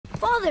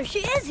Father, she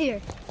is here!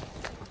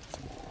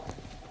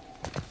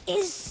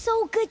 It's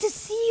so good to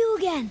see you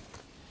again.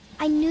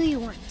 I knew you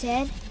weren't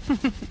dead.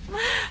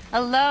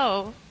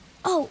 Hello.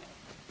 Oh,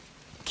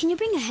 can you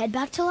bring a head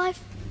back to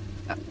life?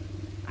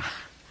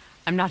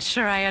 I'm not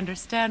sure I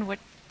understand what...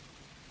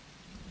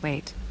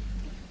 Wait.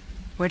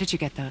 Where did you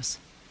get those?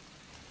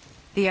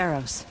 The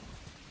arrows.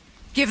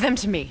 Give them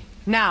to me,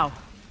 now.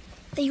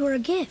 They were a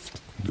gift.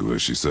 Do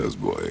as she says,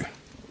 boy.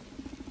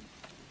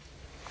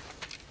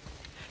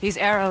 These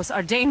arrows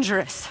are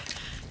dangerous.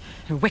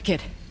 They're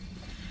wicked.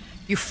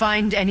 You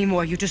find any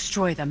more, you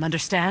destroy them,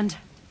 understand?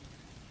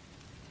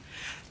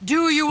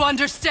 Do you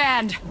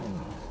understand?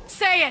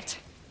 Say it!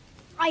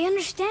 I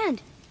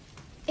understand.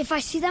 If I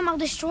see them, I'll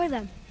destroy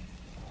them.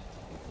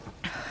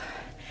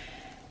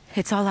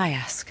 It's all I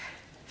ask.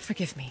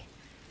 Forgive me.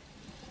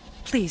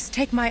 Please,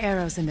 take my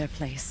arrows in their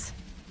place.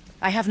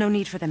 I have no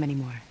need for them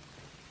anymore.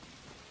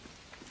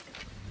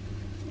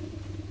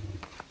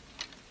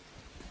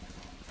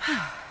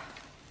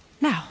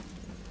 Now,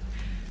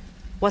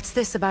 what's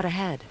this about a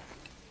head?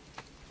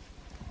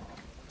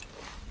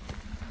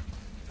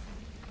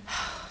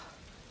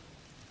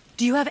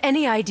 Do you have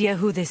any idea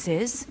who this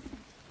is?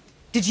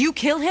 Did you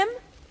kill him?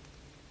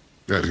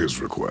 At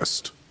his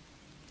request.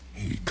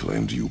 He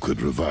claimed you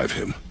could revive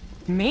him.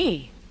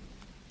 Me?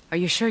 Are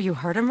you sure you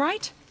heard him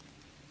right?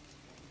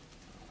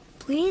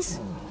 Please?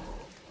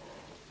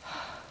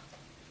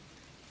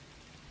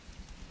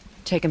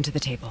 Take him to the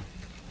table.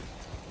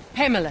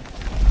 Pamela.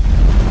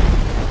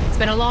 It's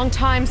been a long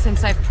time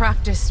since I've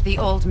practiced the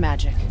old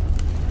magic.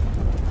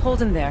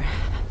 Hold him there.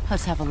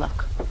 Let's have a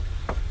look.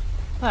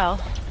 Well,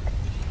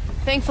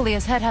 thankfully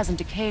his head hasn't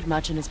decayed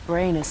much and his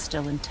brain is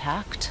still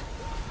intact.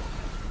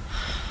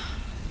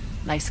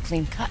 Nice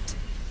clean cut.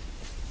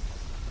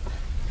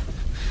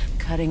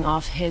 Cutting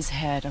off his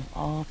head of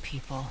all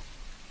people.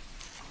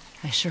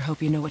 I sure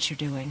hope you know what you're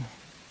doing.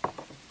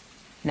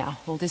 Now,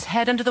 hold his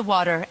head under the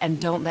water and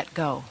don't let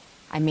go.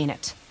 I mean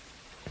it.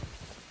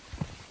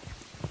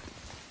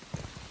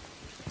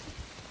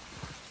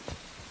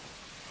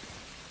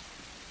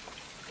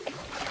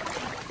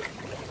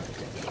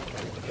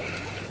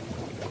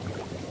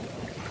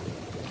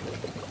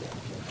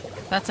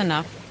 That's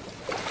enough.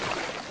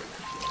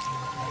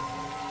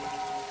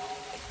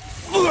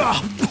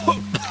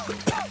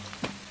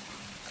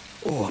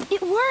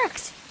 It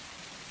worked!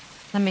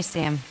 Let me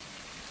see him.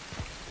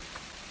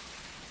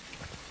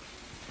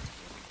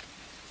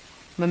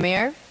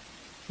 Mimir?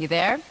 You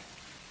there?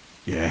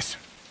 Yes.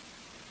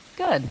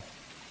 Good.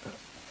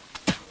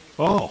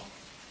 Oh.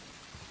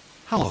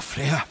 Hello,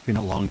 Freya. Been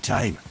a long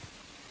time.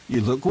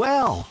 You look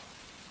well.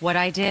 What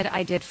I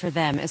did for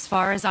them. As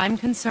far as I'm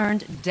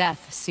concerned,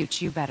 death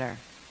suits you better.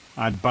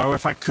 I'd bow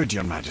if I could,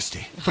 Your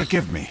Majesty.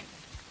 Forgive me.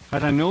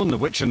 Had I known the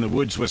witch in the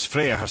woods was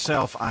Freya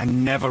herself, I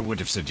never would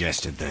have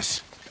suggested this.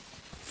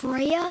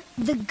 Freya?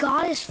 The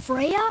goddess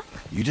Freya?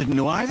 You didn't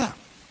know either?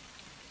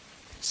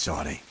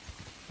 Sorry.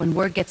 When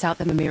word gets out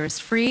that Mimir is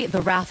free,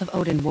 the wrath of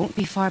Odin won't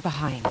be far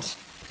behind.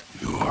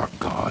 You are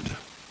God.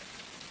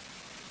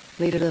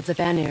 Leader of the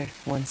Vanir,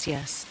 once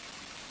yes,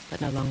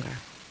 but no longer.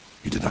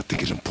 You did not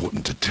think it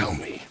important to tell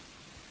me.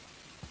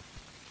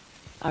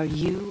 Are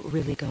you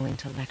really going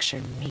to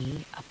lecture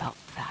me about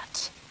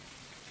that?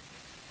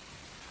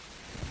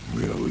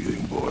 We are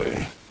leaving,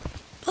 boy.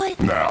 But...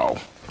 Now.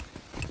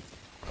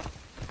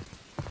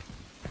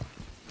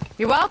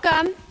 You're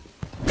welcome!